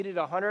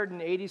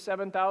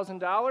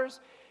$187,000,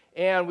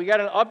 and we got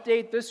an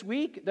update this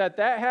week that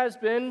has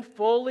been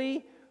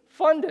fully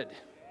funded.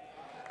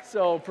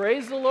 So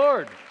praise the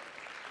Lord.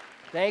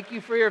 Thank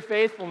you for your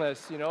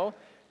faithfulness, to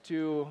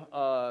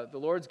the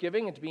Lord's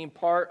giving and to being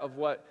part of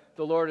what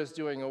the Lord is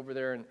doing over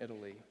there in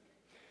Italy.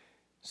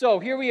 So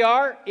here we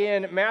are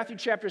in Matthew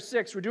chapter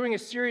 6. We're doing a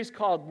series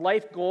called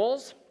Life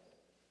Goals.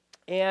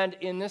 And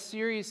in this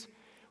series,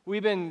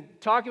 we've been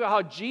talking about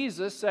how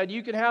Jesus said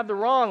you can have the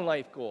wrong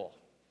life goal.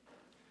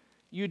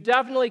 You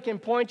definitely can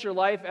point your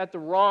life at the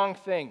wrong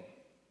thing.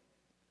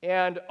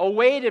 And a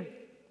way to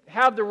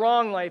have the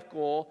wrong life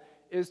goal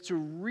is to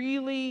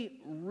really,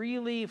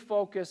 really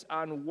focus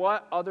on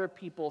what other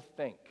people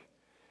think.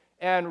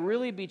 And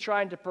really be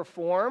trying to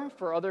perform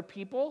for other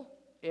people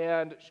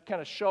and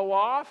kind of show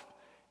off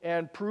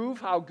and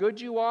prove how good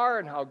you are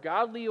and how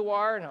godly you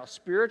are and how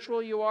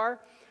spiritual you are.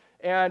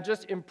 And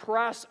just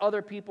impress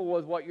other people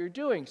with what you're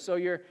doing. So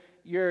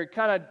you're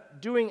kind of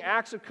doing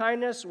acts of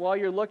kindness while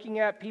you're looking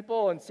at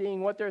people and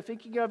seeing what they're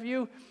thinking of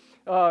you,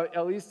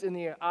 at least in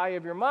the eye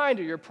of your mind,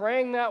 or you're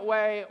praying that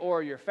way,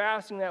 or you're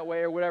fasting that way,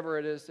 or whatever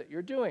it is that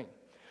you're doing.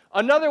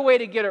 Another way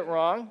to get it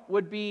wrong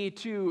would be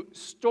to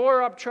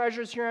store up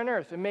treasures here on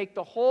earth and make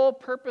the whole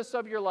purpose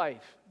of your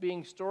life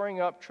being storing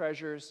up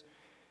treasures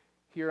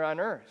here on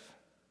earth.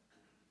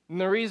 And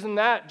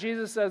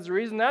Jesus says the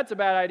reason that's a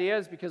bad idea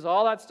is because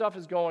all that stuff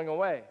is going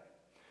away.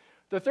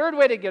 The third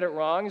way to get it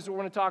wrong is what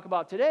we're going to talk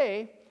about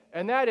today,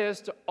 and that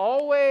is to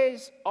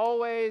always,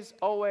 always,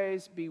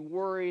 always be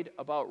worried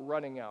about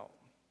running out.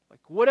 Like,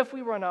 what if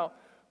we run out?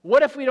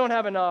 What if we don't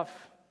have enough?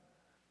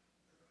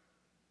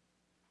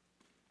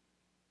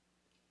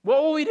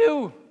 What will we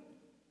do?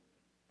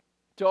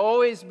 To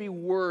always be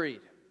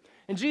worried.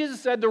 And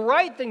Jesus said the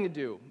right thing to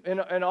do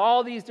in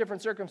all these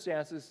different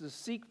circumstances is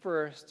seek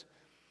first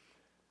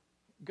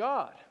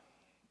God.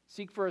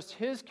 Seek first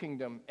His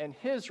kingdom and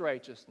His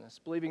righteousness,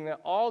 believing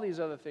that all these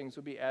other things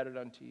will be added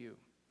unto you.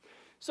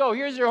 So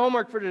here's your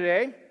homework for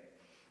today.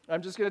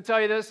 I'm just going to tell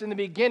you this in the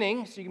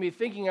beginning so you can be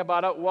thinking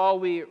about it while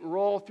we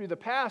roll through the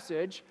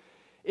passage.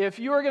 If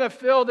you were going to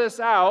fill this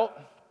out,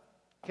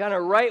 kind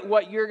of write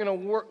what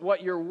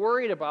you're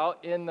worried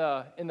about in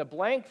the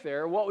blank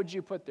there, what would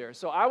you put there?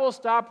 So I will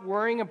stop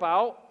worrying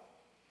about.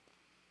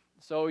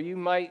 So you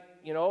might,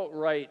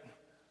 write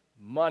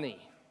money.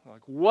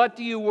 Like, what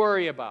do you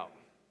worry about?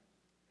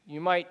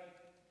 You might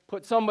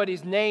put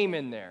somebody's name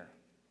in there.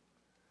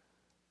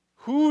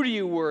 Who do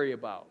you worry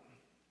about?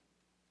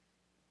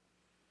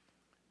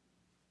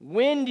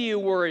 When do you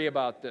worry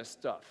about this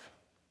stuff?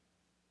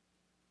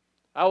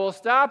 I will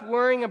stop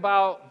worrying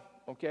about,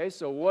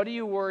 so what do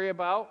you worry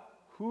about?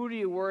 Who do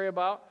you worry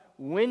about?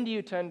 When do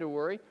you tend to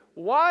worry?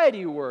 Why do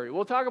you worry?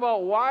 We'll talk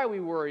about why we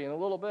worry in a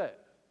little bit.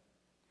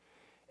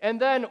 And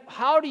then,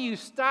 how do you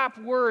stop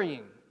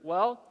worrying?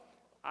 Well,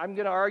 I'm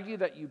going to argue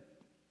that you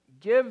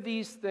give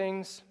these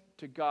things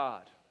to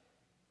God.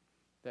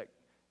 That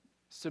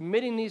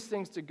submitting these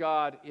things to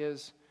God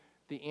is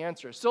the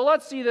answer. So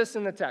let's see this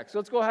in the text.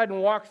 Let's go ahead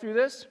and walk through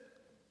this.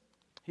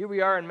 Here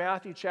we are in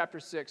Matthew chapter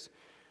 6,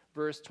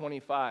 verse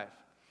 25.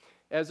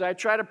 As I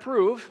try to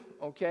prove,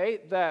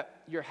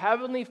 that your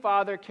heavenly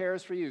Father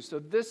cares for you. So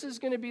this is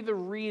going to be the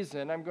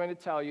reason I'm going to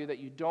tell you that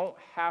you don't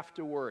have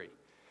to worry.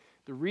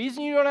 The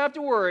reason you don't have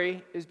to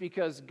worry is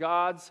because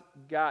God's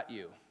got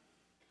you.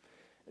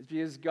 It's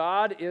because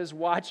God is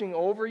watching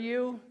over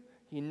you.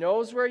 He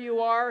knows where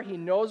you are. He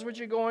knows what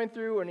you're going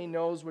through, and He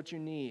knows what you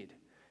need.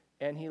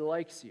 And He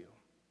likes you.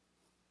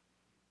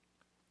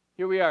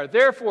 Here we are.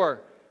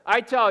 Therefore,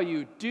 I tell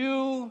you,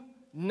 do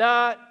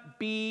not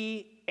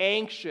be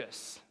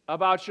anxious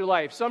about your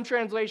life. Some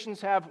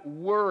translations have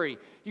worry.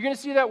 You're going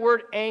to see that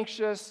word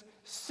anxious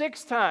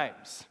 6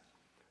 times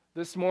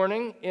this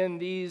morning in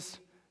these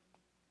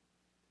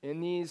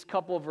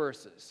couple of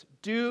verses.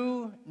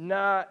 Do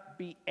not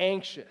be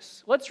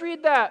anxious. Let's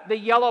read the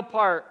yellow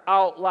part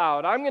out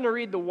loud. I'm going to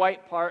read the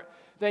white part,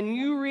 then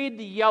you read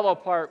the yellow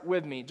part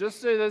with me,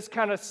 just so this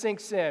kind of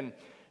sinks in.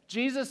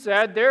 Jesus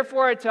said,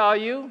 therefore I tell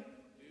you, do not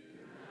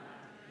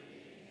be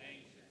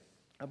anxious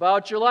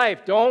about your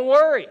life. Don't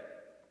worry.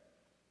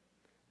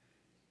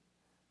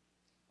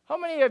 How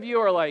many of you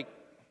are like,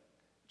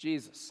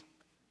 Jesus?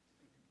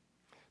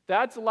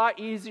 That's a lot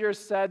easier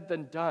said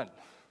than done.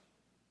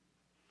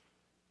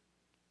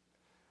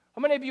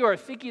 How many of you are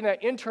thinking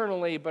that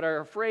internally but are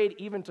afraid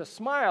even to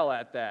smile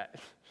at that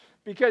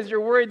because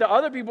you're worried that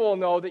other people will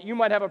know that you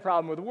might have a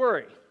problem with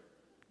worry?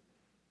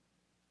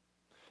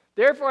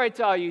 Therefore I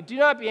tell you, do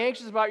not be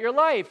anxious about your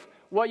life,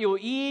 what you'll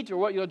eat or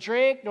what you'll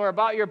drink, nor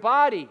about your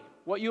body,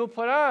 what you'll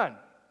put on.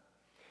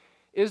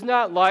 Is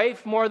not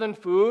life more than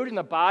food and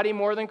the body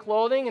more than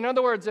clothing? In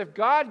other words, if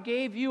God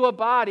gave you a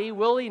body,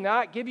 will He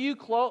not give you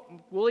food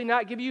and will He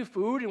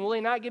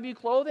not give you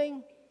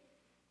clothing?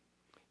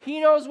 He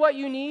knows what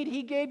you need.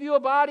 He gave you a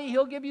body.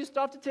 He'll give you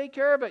stuff to take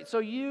care of it. So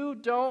you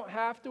don't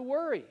have to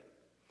worry.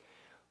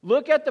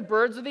 Look at the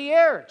birds of the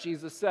air,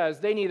 Jesus says.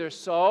 They neither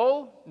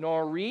sow,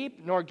 nor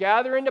reap, nor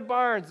gather into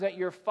barns, that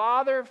your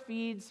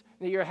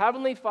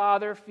heavenly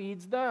Father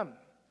feeds them.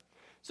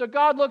 So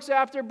God looks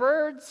after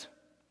birds.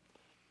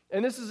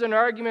 And this is an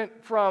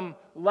argument from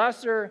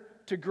lesser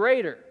to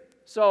greater.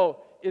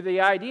 So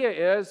the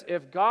idea is,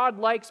 if God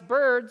likes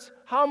birds,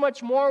 how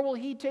much more will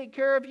he take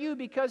care of you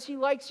because he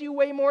likes you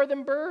way more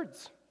than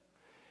birds?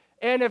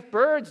 And if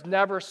birds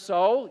never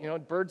sow,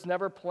 birds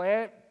never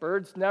plant,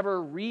 birds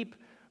never reap,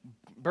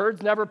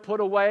 birds never put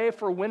away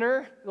for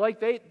winter, like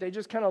they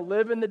just kind of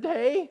live in the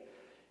day.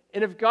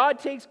 And if God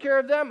takes care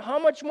of them, how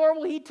much more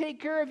will he take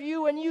care of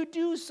you? And you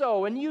do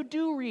sow, and you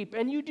do reap,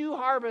 and you do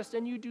harvest,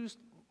 and you do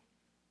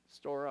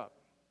store up.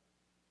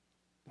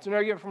 It's an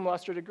argument from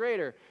lesser to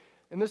greater.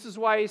 And this is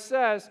why he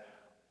says,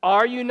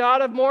 are you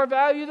not of more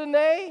value than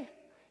they?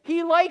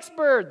 He likes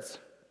birds,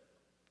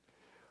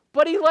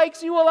 but he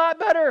likes you a lot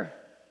better.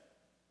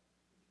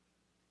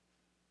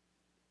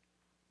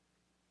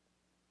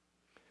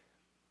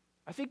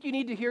 I think you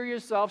need to hear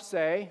yourself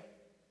say,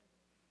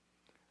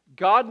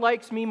 God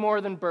likes me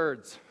more than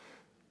birds.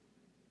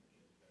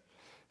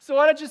 So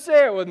why don't you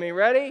say it with me?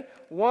 Ready?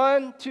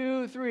 1,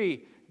 2,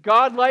 3.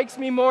 God likes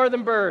me more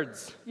than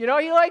birds. He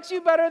likes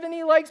you better than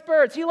he likes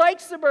birds. He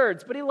likes the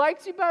birds, but he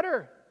likes you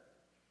better.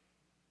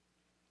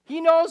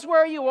 He knows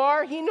where you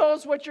are. He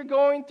knows what you're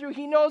going through.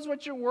 He knows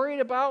what you're worried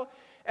about.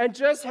 And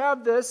just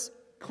have this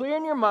clear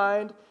in your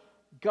mind.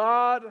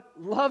 God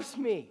loves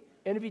me.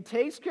 And if he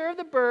takes care of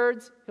the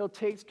birds, he'll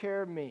take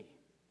care of me.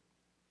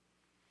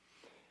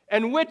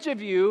 And which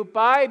of you,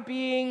 by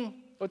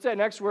being, what's that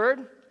next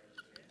word?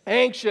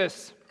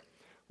 Anxious.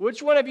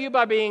 Which one of you,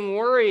 by being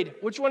worried,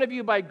 which one of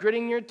you, by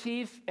gritting your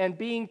teeth and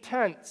being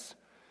tense,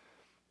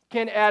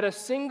 can add a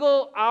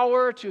single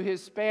hour to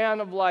his span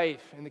of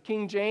life? In the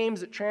King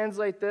James, it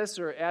translates this,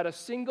 or add a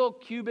single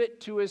cubit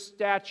to his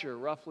stature,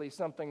 roughly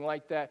something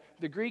like that.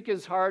 The Greek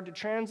is hard to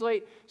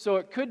translate, so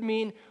it could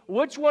mean,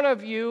 which one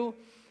of you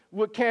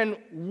can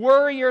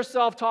worry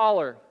yourself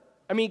taller?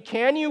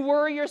 Can you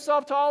worry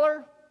yourself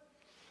taller?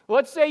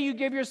 Let's say you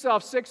give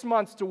yourself 6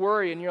 months to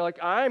worry, and you're like,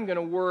 I'm going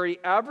to worry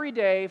every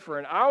day for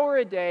an hour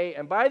a day,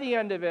 and by the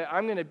end of it,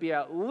 I'm going to be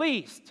at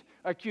least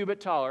a cubit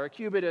taller. A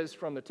cubit is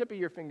from the tip of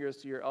your fingers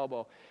to your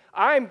elbow.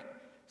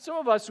 Some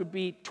of us would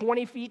be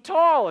 20 feet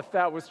tall if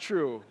that was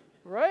true,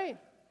 right?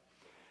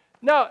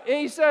 Now,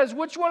 he says,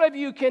 which one of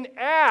you can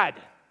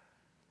add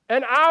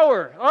an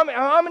hour?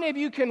 How many of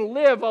you can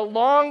live a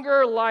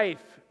longer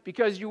life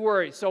because you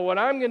worry? So what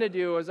I'm going to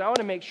do is I want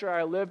to make sure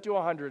I live to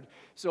 100.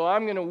 So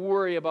I'm going to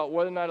worry about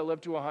whether or not I live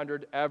to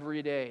 100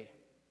 every day.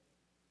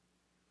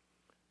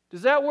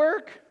 Does that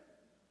work?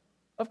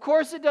 Of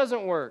course it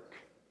doesn't work.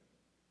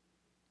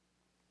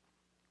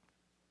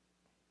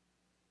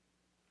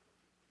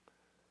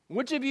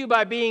 Which of you,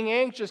 by being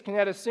anxious, can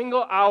add a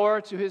single hour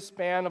to his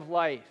span of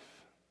life?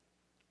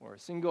 Or a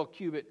single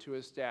cubit to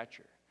his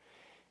stature?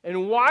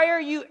 And why are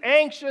you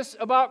anxious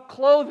about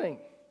clothing?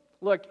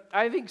 Look,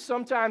 I think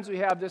sometimes we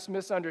have this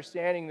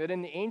misunderstanding that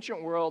in the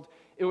ancient world,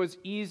 it was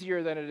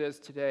easier than it is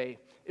today.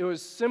 It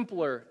was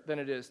simpler than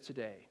it is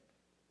today.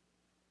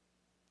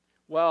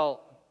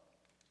 Well,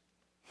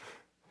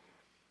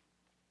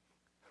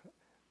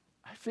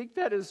 I think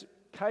that is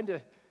kind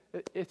of,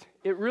 it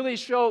really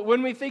shows,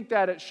 when we think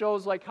that, it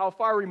shows like how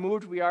far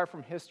removed we are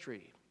from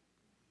history.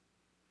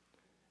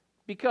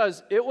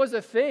 Because it was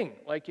a thing.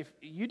 Like if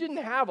you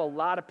didn't have a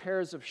lot of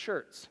pairs of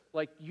shirts,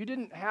 like you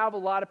didn't have a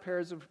lot of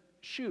pairs of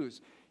shoes.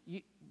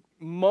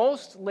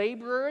 Most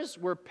laborers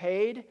were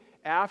paid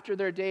after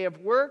their day of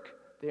work.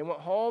 They went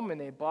home and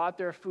they bought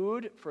their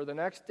food for the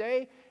next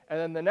day. And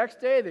then the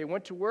next day they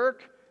went to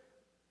work.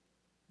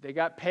 They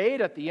got paid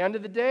at the end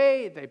of the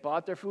day. They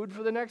bought their food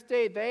for the next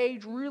day. They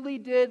really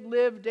did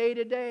live day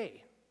to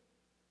day.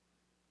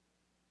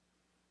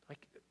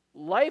 Like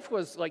life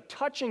was like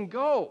touch and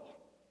go.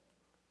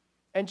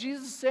 And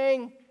Jesus is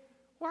saying,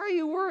 why are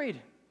you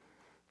worried?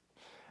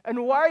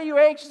 And why are you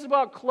anxious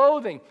about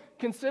clothing?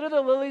 Consider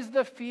the lilies of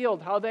the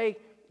field, how they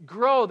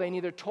grow. They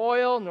neither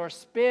toil nor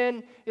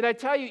spin. Yet I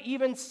tell you,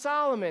 even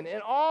Solomon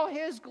in all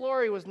his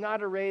glory was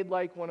not arrayed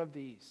like one of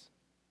these.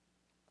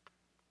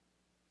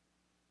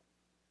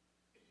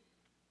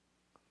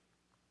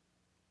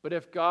 But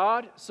if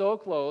God so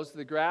clothes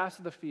the grass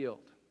of the field,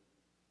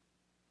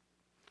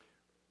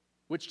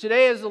 which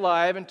today is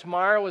alive and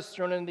tomorrow is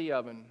thrown into the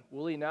oven,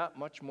 will he not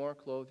much more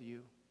clothe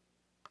you?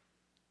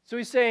 So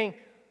he's saying,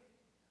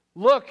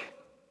 Look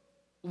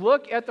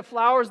at the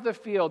flowers of the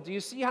field. Do you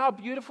see how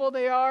beautiful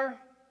they are?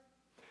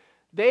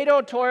 They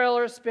don't toil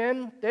or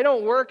spin. They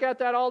don't work at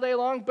that all day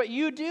long, but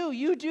you do.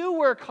 You do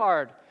work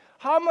hard.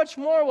 How much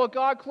more will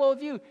God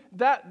clothe you?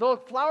 The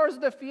flowers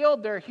of the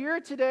field, they're here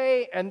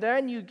today, and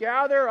then you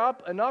gather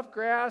up enough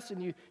grass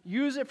and you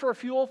use it for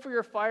fuel for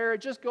your fire.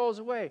 It just goes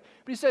away.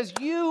 But he says,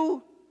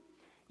 you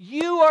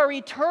are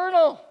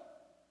eternal.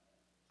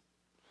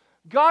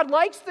 God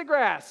likes the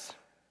grass,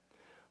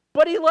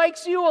 but he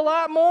likes you a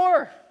lot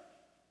more.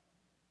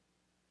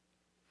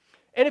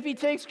 And if he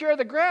takes care of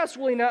the grass,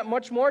 will he not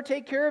much more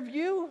take care of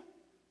you?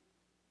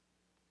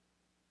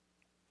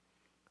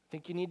 I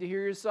think you need to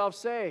hear yourself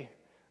say,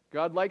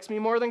 God likes me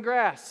more than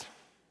grass.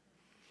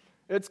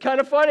 It's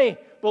kind of funny.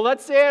 but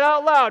let's say it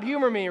out loud.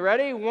 Humor me.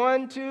 Ready?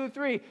 1, 2,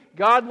 3.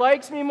 God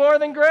likes me more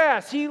than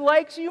grass. He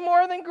likes you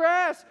more than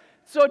grass.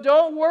 So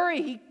don't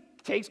worry. He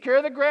takes care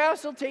of the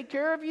grass. He'll take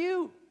care of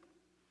you.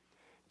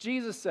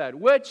 Jesus said,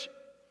 which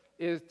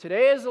is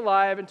today is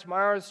alive and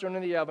tomorrow is thrown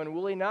in the oven.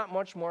 Will he not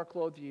much more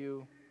clothe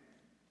you?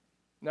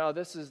 Now,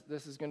 this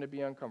is going to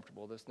be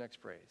uncomfortable, this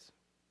next phrase.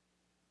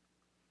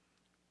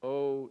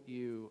 O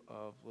you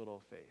of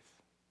little faith.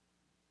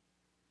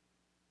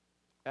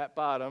 At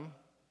bottom,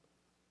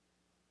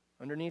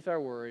 underneath our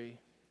worry,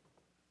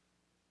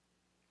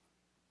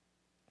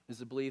 is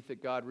the belief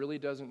that God really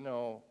doesn't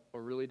know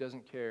or really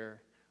doesn't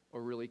care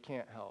or really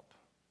can't help.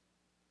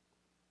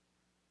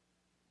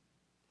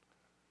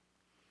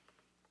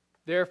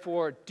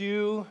 Therefore,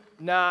 do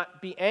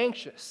not be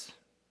anxious.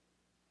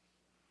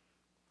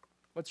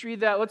 Let's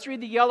read that. Let's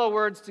read the yellow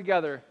words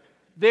together.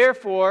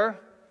 Therefore,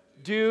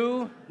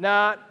 do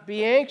not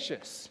be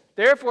anxious.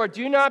 Therefore,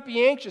 do not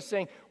be anxious,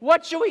 saying,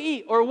 what shall we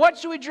eat? Or what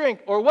shall we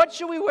drink? Or what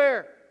shall we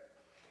wear?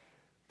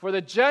 For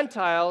the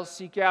Gentiles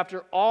seek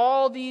after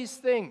all these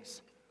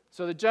things.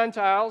 So the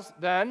Gentiles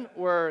then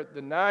were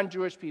the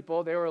non-Jewish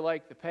people. They were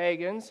like the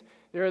pagans.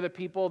 They were the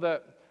people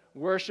that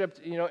worshipped,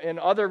 in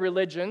other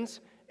religions.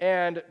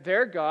 And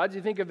their gods,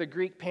 you think of the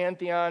Greek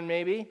pantheon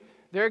maybe,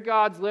 their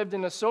gods lived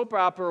in a soap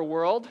opera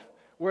world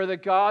where the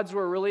gods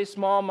were really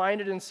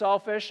small-minded and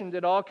selfish and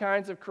did all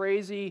kinds of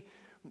crazy,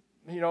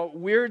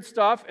 weird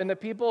stuff, and the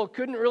people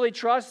couldn't really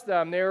trust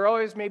them. They were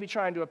always maybe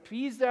trying to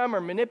appease them or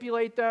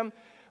manipulate them.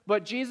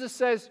 But Jesus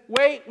says,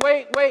 wait,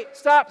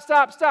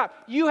 stop.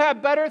 You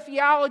have better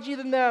theology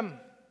than them.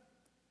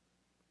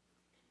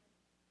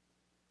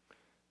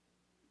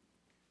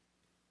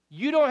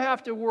 You don't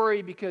have to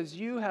worry because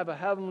you have a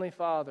heavenly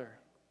Father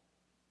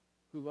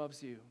who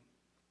loves you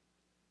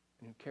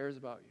and who cares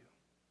about you,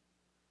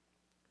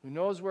 who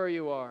knows where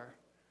you are,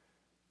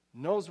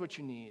 knows what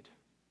you need,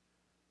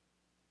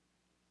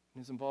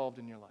 and is involved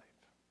in your life.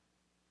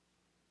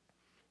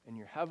 And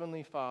your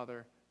heavenly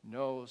Father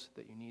knows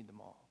that you need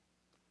them all.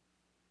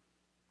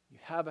 You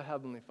have a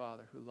heavenly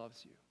Father who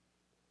loves you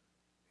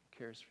and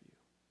cares for you.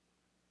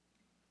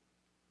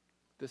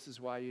 This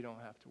is why you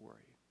don't have to worry.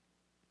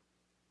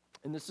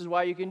 And this is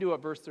why you can do what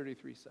verse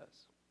 33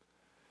 says.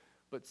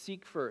 But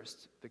seek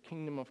first the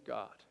kingdom of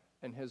God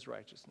and his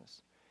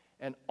righteousness,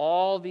 and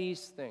all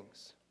these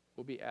things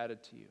will be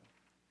added to you.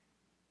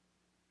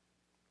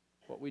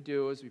 What we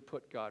do is we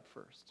put God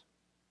first,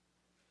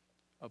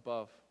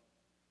 above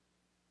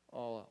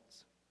all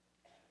else.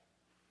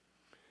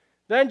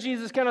 Then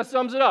Jesus kind of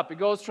sums it up. It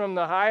goes from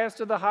the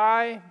highest of the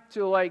high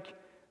to it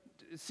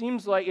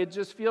seems like it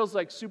just feels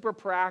like super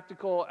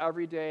practical,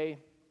 everyday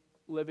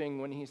living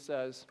when he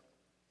says,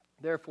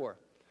 therefore,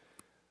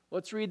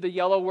 let's read the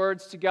yellow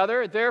words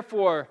together.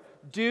 Therefore,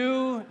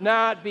 do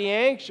not be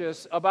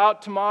anxious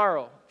about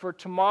tomorrow, for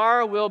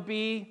tomorrow will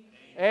be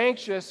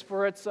anxious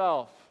for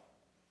itself.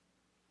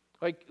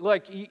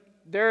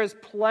 There is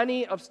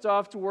plenty of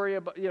stuff to worry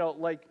about,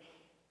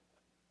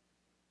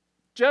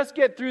 just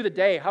get through the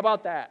day. How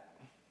about that?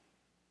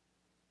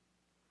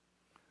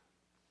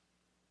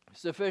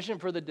 Sufficient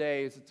for the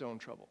day is its own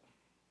trouble.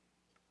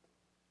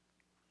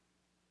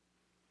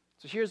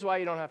 So here's why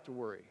you don't have to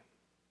worry.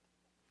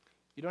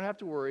 You don't have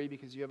to worry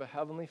because you have a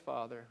heavenly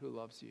Father who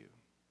loves you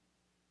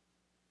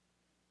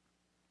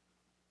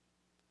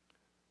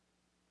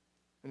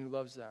and who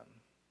loves them,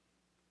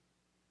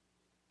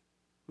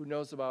 who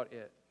knows about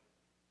it.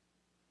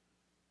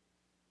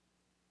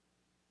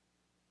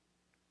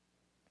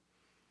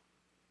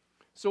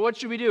 So what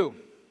should we do?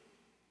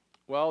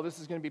 Well, this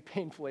is going to be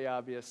painfully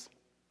obvious.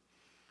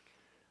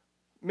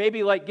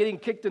 Maybe like getting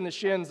kicked in the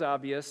shins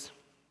obvious.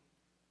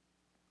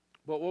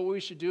 But what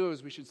we should do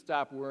is we should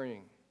stop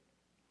worrying.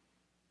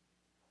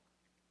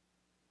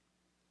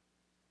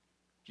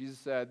 Jesus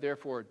said,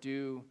 therefore,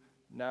 do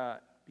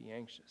not be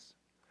anxious.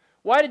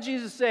 Why did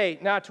Jesus say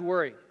not to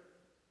worry?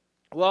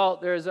 Well,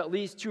 there's at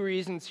least two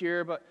reasons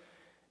here, but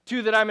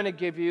two that I'm going to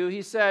give you.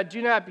 He said,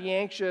 do not be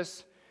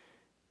anxious,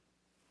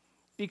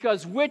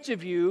 because which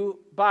of you,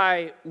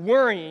 by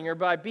worrying or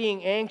by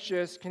being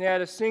anxious, can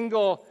add a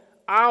single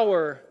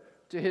hour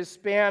to his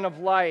span of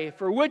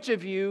life? Or which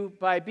of you,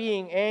 by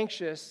being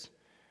anxious,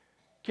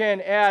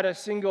 can add a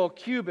single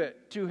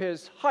cubit to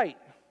his height?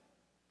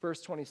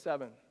 Verse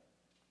 27.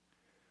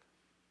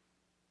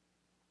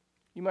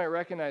 You might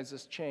recognize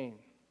this chain.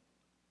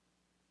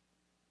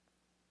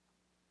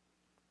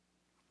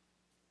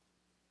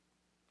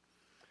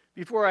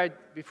 Before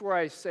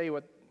I say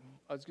what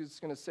I was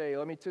just going to say,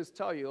 let me just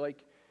tell you,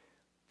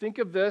 think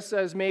of this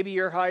as maybe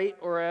your height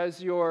or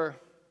as your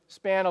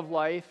span of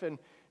life, and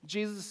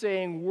Jesus is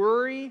saying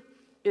worry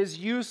is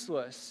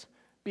useless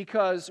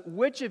because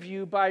which of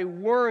you by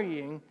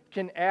worrying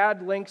can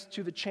add links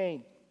to the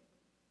chain?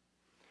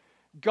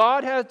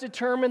 God has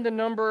determined the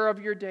number of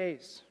your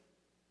days.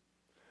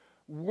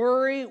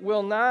 Worry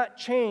will not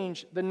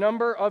change the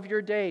number of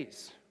your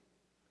days.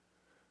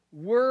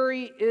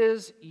 Worry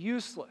is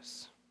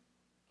useless.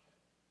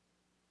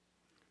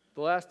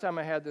 The last time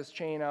I had this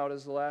chain out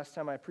is the last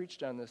time I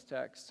preached on this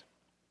text.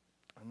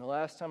 And the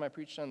last time I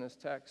preached on this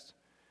text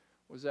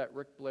was at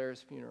Rick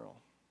Blair's funeral.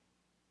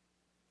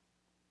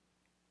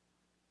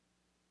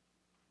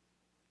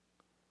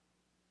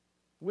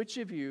 Which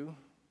of you,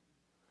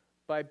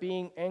 by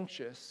being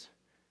anxious,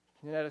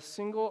 can add a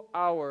single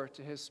hour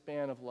to his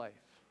span of life?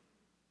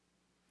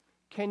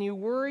 Can you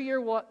worry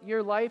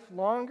your life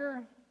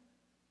longer?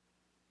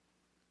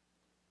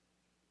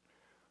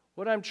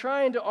 What I'm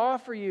trying to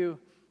offer you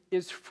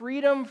is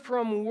freedom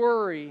from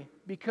worry,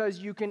 because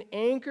you can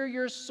anchor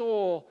your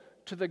soul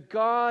to the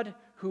God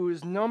who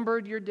has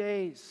numbered your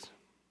days.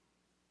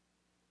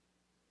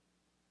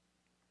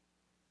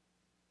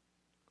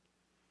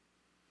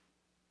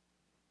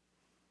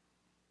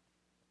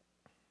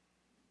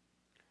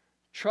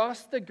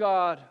 Trust the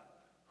God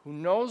who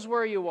knows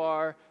where you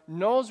are,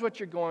 knows what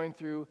you're going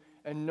through,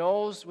 and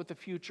knows what the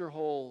future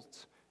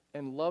holds,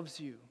 and loves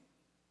you.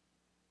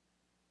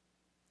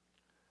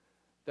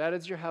 That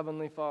is your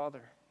Heavenly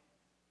Father.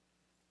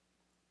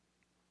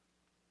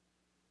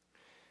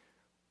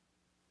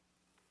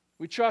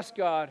 We trust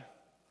God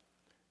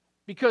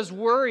because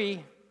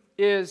worry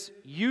is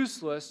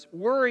useless.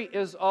 Worry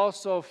is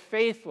also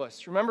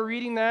faithless. Remember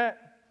reading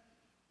that?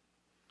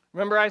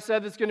 Remember I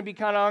said it's going to be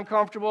kind of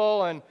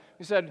uncomfortable, and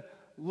we said,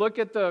 look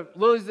at the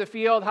lilies of the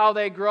field, how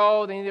they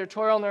grow. They neither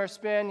toil nor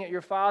spin, yet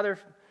your Father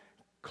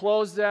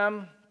clothes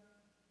them.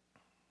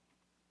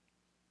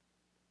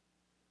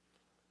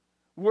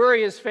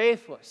 Worry is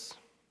faithless.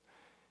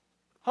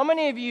 How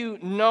many of you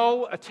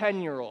know a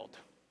 10-year-old?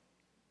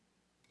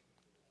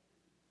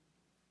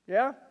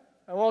 Yeah?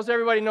 Almost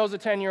everybody knows a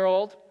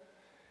 10-year-old.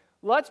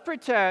 Let's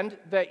pretend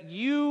that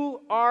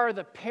you are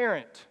the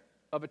parent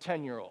of a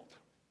 10-year-old.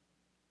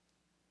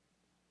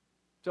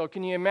 So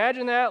can you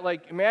imagine that?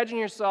 Like, imagine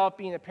yourself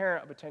being a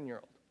parent of a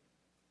 10-year-old.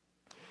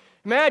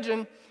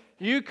 Imagine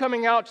you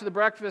coming out to the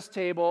breakfast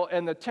table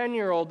and the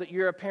 10-year-old that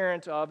you're a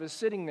parent of is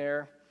sitting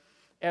there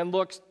and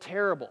looks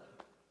terrible.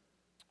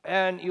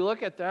 And you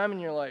look at them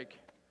and you're like,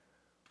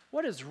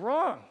 what is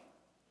wrong?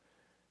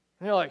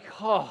 And they're like,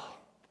 oh,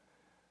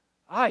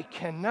 I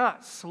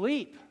cannot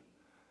sleep.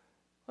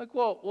 Like,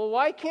 well,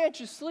 why can't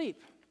you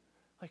sleep?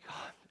 Like,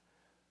 oh, I'm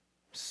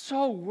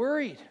so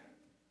worried.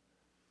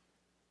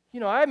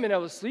 I haven't been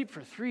able to sleep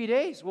for 3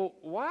 days. Well,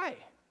 why?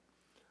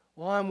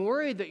 Well, I'm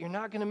worried that you're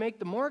not going to make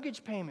the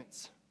mortgage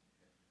payments.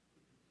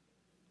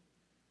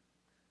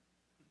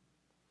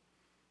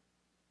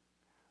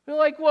 They're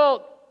like,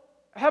 well,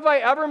 have I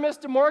ever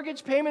missed a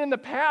mortgage payment in the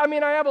past? I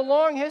mean, I have a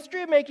long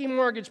history of making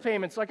mortgage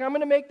payments. Like, I'm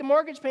going to make the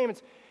mortgage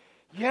payments.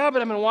 Yeah,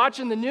 but I've been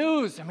watching the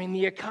news. I mean,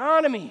 the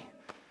economy.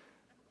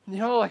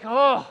 Like,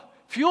 oh,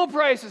 fuel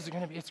prices are it's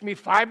going to be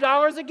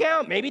 $5 a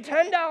gallon, maybe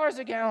 $10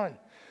 a gallon.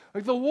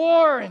 Like the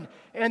war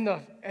and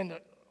the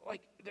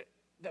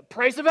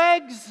price of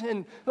eggs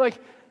and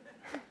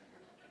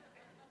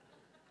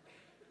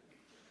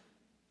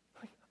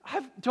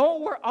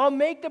don't worry, I'll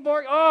make the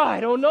mortgage. Oh, I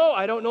don't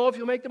know if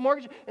you'll make the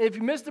mortgage. And if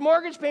you miss the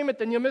mortgage payment,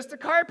 then you'll miss the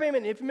car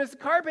payment. And if you miss the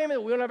car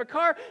payment, we don't have a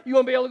car. You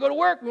won't be able to go to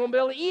work. We won't be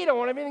able to eat. I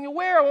won't have anything to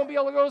wear. I won't be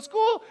able to go to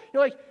school.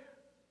 You're like,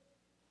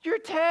 you're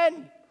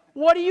 10.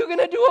 What are you going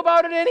to do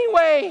about it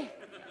anyway?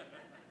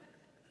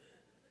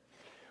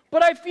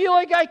 But I feel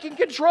like I can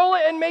control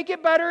it and make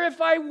it better if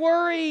I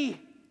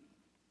worry.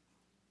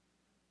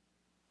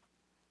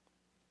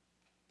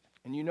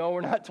 And we're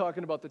not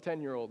talking about the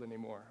 10-year-old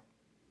anymore.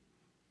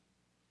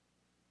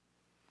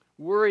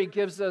 Worry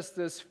gives us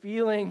this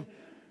feeling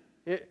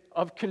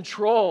of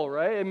control,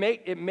 right?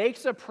 It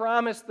makes a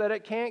promise that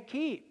it can't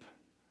keep.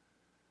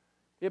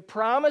 It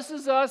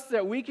promises us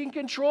that we can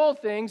control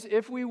things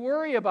if we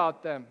worry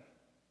about them.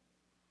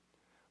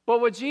 But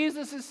what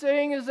Jesus is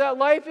saying is that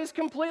life is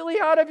completely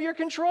out of your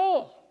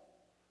control.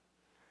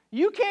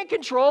 You can't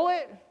control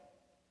it.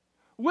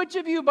 Which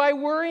of you, by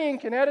worrying,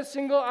 can add a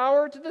single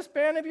hour to the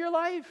span of your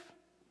life?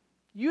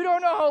 You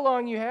don't know how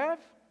long you have.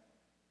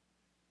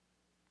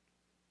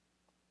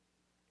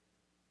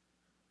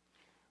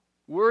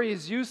 Worry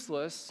is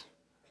useless.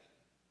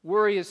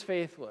 Worry is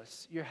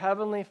faithless. Your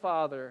Heavenly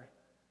Father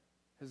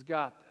has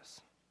got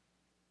this.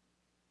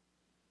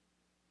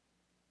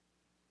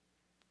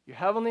 Your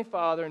Heavenly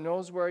Father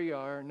knows where you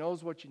are,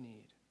 knows what you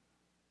need.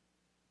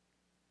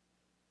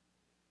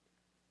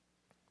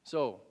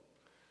 So,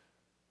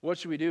 what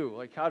should we do?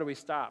 Like, how do we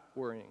stop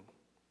worrying?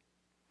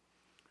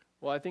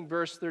 Well, I think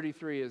verse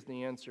 33 is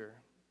the answer.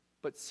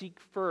 But seek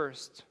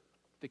first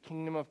the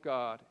kingdom of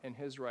God and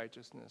His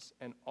righteousness,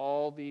 and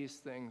all these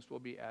things will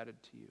be added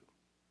to you.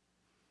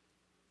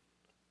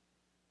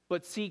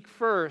 But seek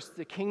first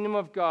the kingdom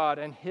of God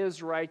and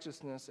His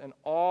righteousness, and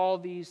all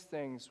these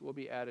things will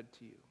be added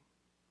to you.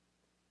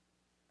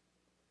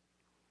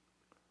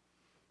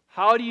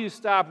 How do you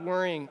stop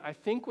worrying? I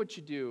think what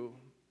you do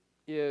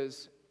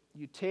is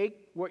you take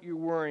what you're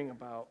worrying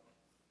about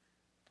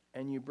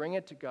and you bring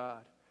it to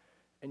God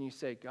and you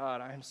say,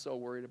 God, I am so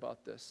worried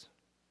about this.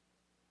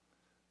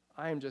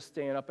 I am just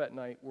staying up at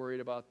night worried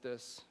about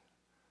this.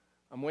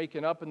 I'm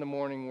waking up in the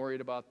morning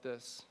worried about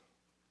this.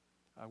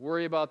 I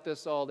worry about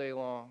this all day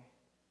long.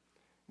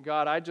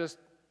 God, I just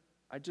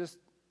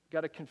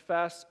got to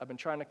confess, I've been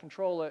trying to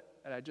control it,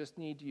 and I just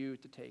need you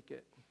to take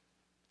it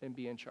and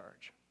be in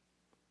charge.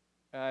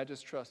 And I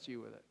just trust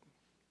you with it.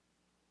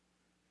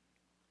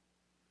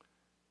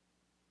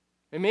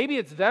 And maybe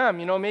it's them,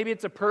 maybe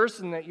it's a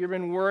person that you've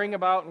been worrying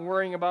about,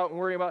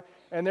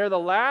 and they're the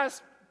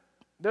last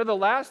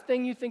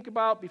thing you think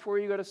about before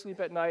you go to sleep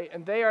at night,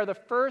 and they are the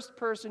first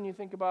person you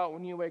think about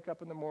when you wake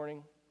up in the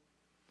morning.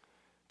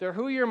 They're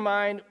who your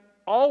mind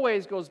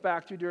always goes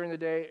back to during the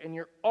day, and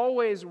you're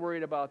always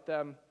worried about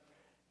them.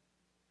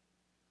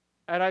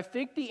 And I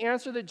think the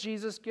answer that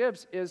Jesus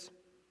gives is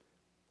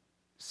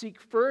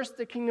seek first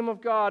the kingdom of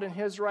God and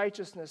his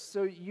righteousness.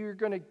 So you're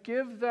going to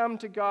give them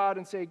to God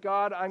and say,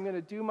 God, I'm going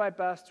to do my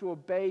best to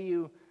obey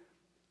you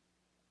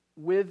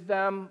with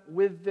them,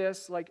 with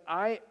this. Like,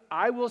 I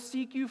will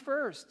seek you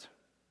first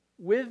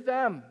with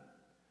them,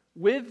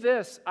 with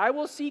this. I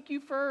will seek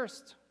you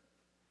first.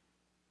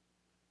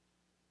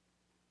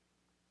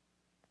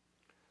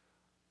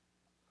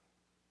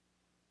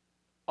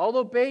 I'll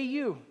obey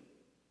you.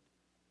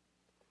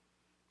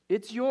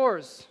 It's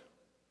yours.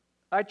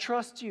 I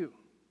trust you.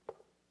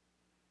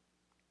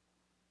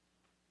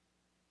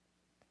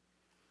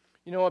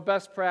 A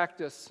best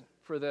practice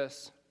for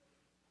this,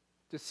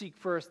 to seek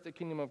first the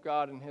kingdom of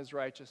God and his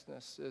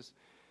righteousness, is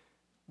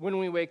when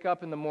we wake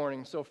up in the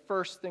morning. So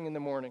first thing in the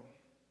morning,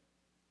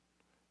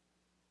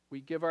 we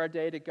give our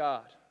day to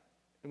God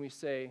and we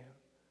say,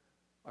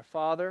 Our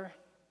Father,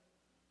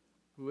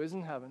 who is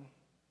in heaven,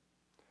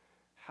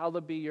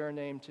 hallowed be your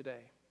name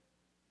today.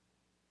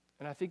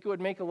 And I think it would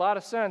make a lot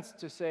of sense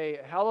to say,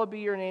 hallowed be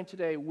your name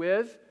today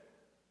with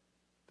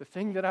the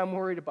thing that I'm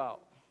worried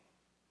about.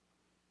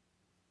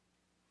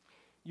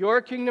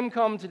 Your kingdom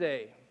come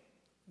today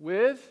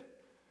with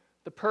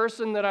the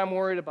person that I'm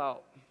worried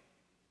about.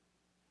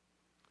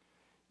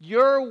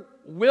 Your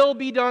will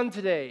be done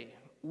today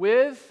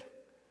with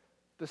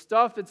the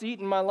stuff that's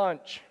eating my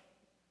lunch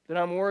that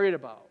I'm worried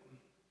about.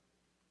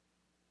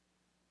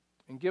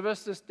 And give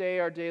us this day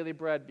our daily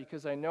bread,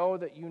 because I know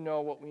that you know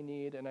what we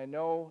need, and I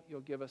know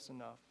you'll give us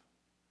enough.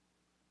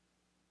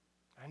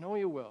 I know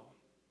you will.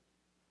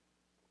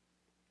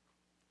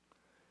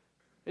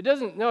 It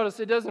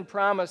doesn't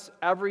promise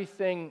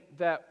everything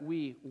that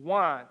we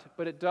want,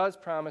 but it does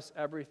promise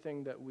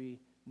everything that we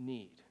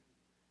need.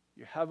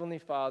 Your heavenly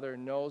Father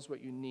knows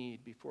what you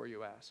need before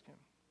you ask him.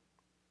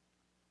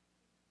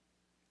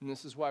 And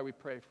this is why we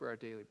pray for our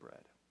daily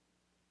bread.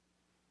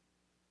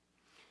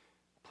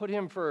 Put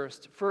him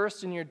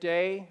first in your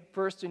day,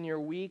 first in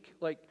your week,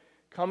 like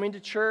coming to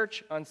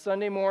church on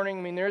Sunday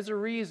morning. There's a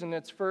reason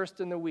it's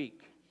first in the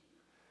week.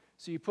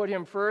 So you put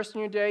him first in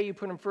your day, you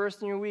put him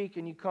first in your week,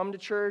 and you come to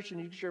church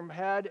and you get your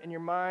head and your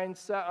mind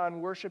set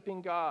on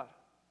worshiping God.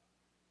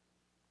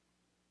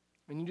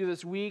 And you do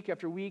this week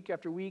after week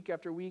after week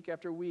after week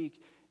after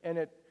week, and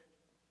it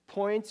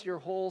points your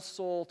whole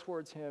soul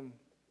towards him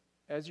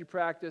as you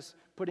practice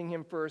putting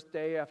him first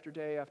day after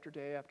day after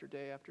day after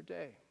day after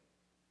day.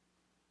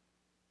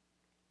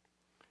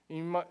 And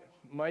you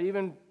might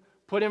even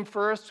put him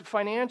first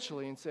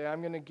financially and say,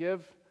 I'm going to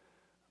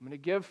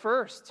give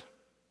first.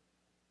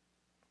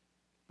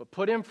 But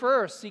put him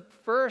first. Seek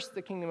first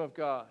the kingdom of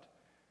God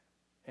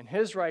and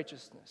his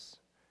righteousness,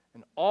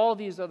 and all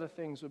these other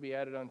things will be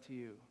added unto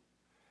you.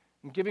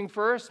 And giving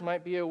first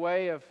might be a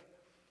way of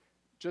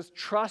just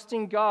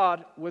trusting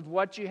God with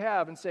what you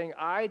have and saying,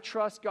 I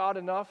trust God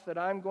enough that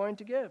I'm going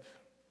to give,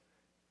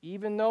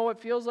 even though it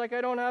feels like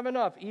I don't have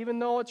enough, even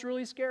though it's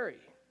really scary.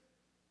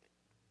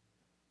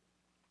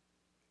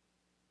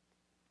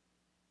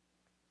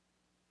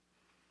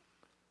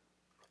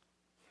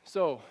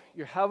 So,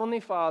 your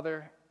heavenly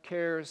Father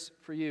cares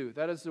for you.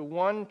 That is the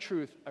one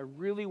truth I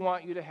really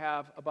want you to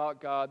have about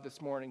God this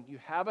morning. You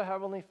have a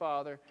heavenly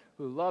Father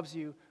who loves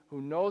you,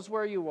 who knows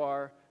where you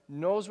are,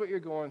 knows what you're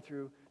going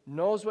through,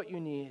 knows what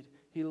you need.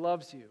 He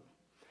loves you.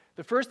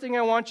 The first thing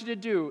I want you to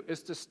do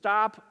is to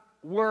stop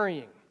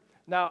worrying.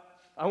 Now,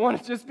 I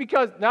want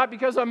to, not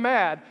because I'm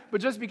mad,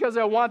 but just because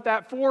I want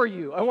that for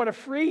you. I want to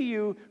free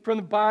you from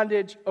the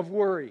bondage of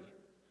worry.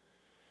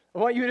 I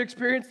want you to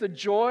experience the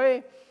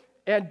joy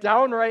and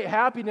downright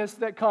happiness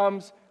that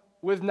comes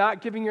with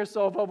not giving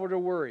yourself over to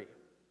worry.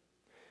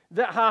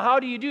 How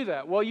do you do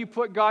that? Well, you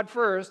put God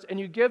first, and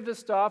you give the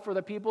stuff or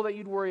the people that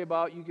you'd worry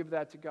about, you give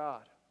that to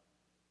God.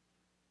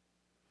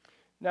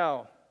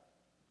 Now,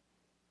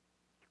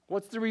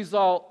 what's the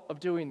result of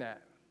doing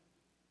that?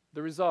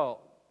 The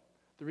result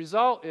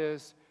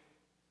is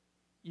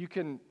you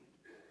can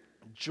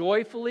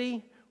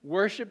joyfully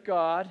worship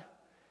God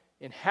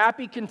in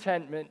happy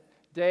contentment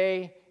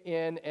day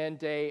in and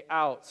day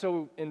out.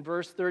 So in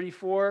verse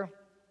 34,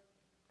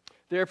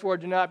 therefore,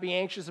 do not be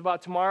anxious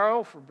about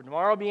tomorrow, for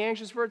tomorrow will be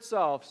anxious for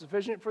itself.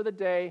 Sufficient for the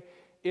day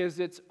is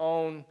its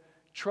own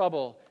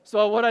trouble.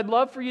 So what I'd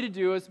love for you to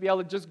do is to be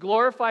able to just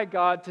glorify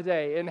God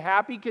today in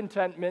happy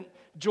contentment,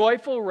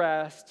 joyful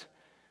rest,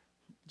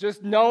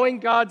 just knowing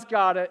God's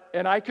got it,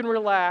 and I can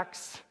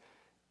relax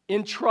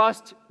in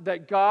trust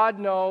that God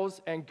knows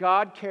and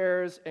God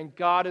cares and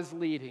God is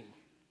leading.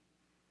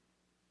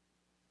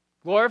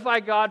 Glorify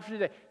God for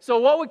today. So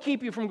what would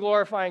keep you from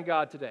glorifying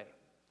God today?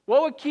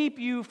 What would keep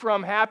you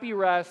from happy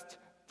rest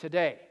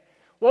today?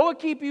 What would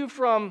keep you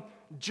from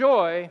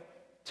joy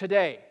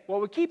today? What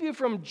would keep you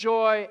from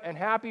joy and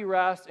happy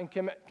rest and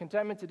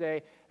contentment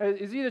today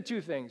is either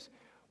two things.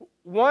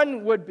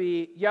 One would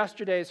be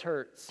yesterday's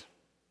hurts.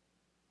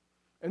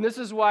 And this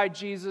is why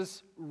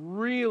Jesus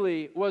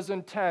really was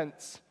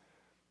intense.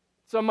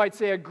 Some might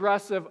say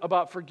aggressive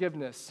about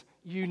forgiveness.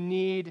 You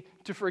need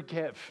to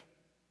forgive.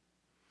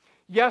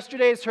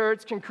 Yesterday's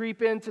hurts can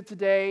creep into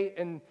today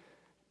and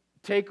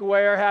take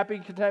away our happy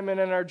contentment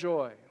and our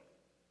joy.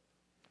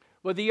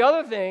 But the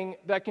other thing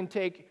that can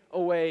take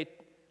away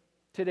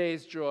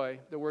today's joy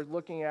that we're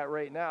looking at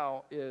right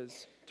now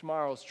is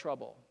tomorrow's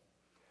trouble.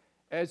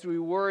 As we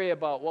worry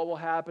about what will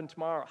happen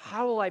tomorrow,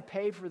 how will I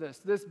pay for this?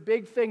 This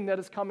big thing that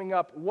is coming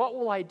up, what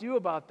will I do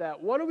about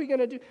that? What are we going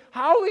to do?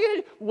 How are we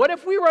going to? What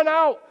if we run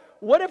out?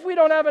 What if we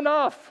don't have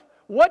enough?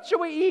 What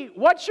should we eat?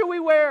 What should we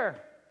wear?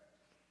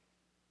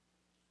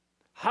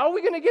 How are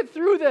we going to get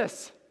through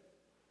this?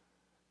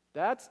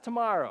 That's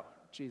tomorrow,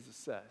 Jesus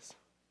says.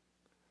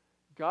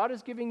 God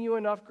is giving you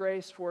enough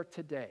grace for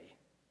today.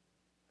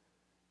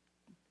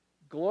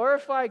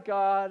 Glorify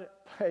God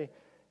by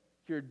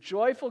your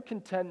joyful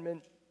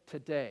contentment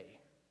today,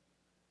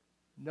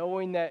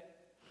 knowing that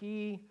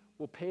He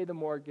will pay the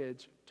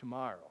mortgage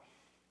tomorrow.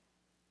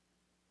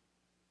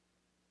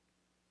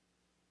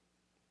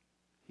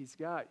 He's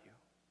got you.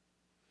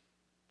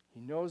 He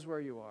knows where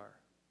you are.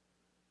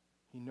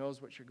 He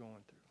knows what you're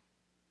going through.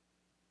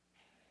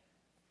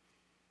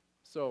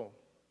 So,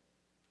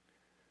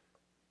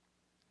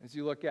 as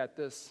you look at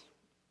this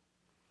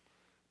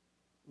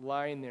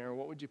line there,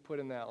 what would you put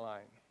in that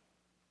line?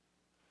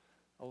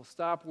 I will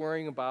stop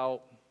worrying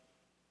about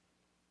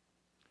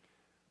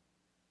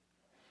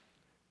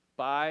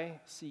by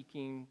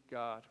seeking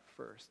God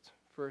first.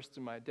 First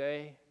in my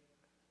day,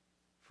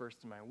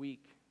 first in my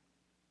week,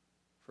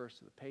 first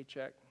of the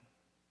paycheck.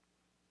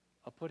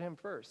 I'll put Him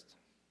first.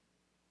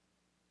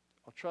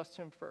 I'll trust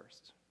Him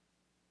first.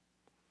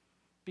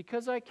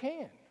 Because I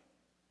can.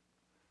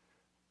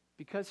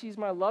 Because He's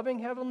my loving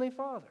Heavenly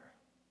Father.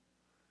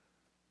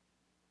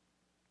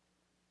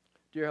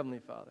 Dear Heavenly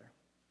Father,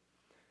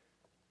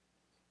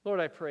 Lord,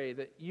 I pray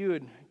that You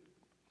would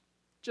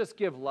just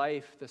give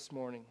life this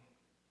morning.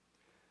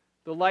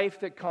 The life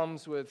that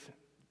comes with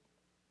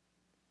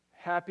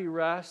happy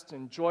rest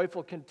and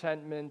joyful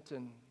contentment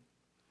and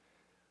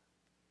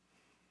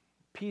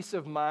peace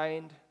of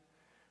mind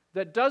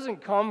that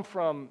doesn't come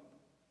from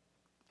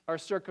our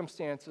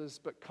circumstances,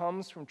 but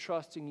comes from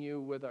trusting You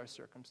with our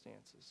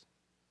circumstances.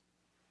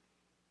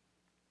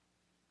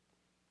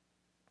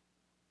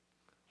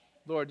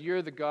 Lord,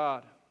 You're the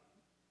God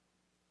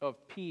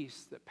of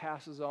peace that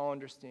passes all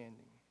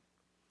understanding.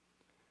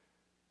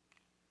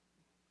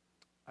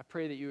 I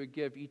pray that You would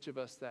give each of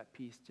us that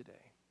peace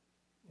today.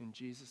 In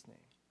Jesus' name,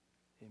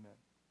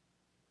 amen.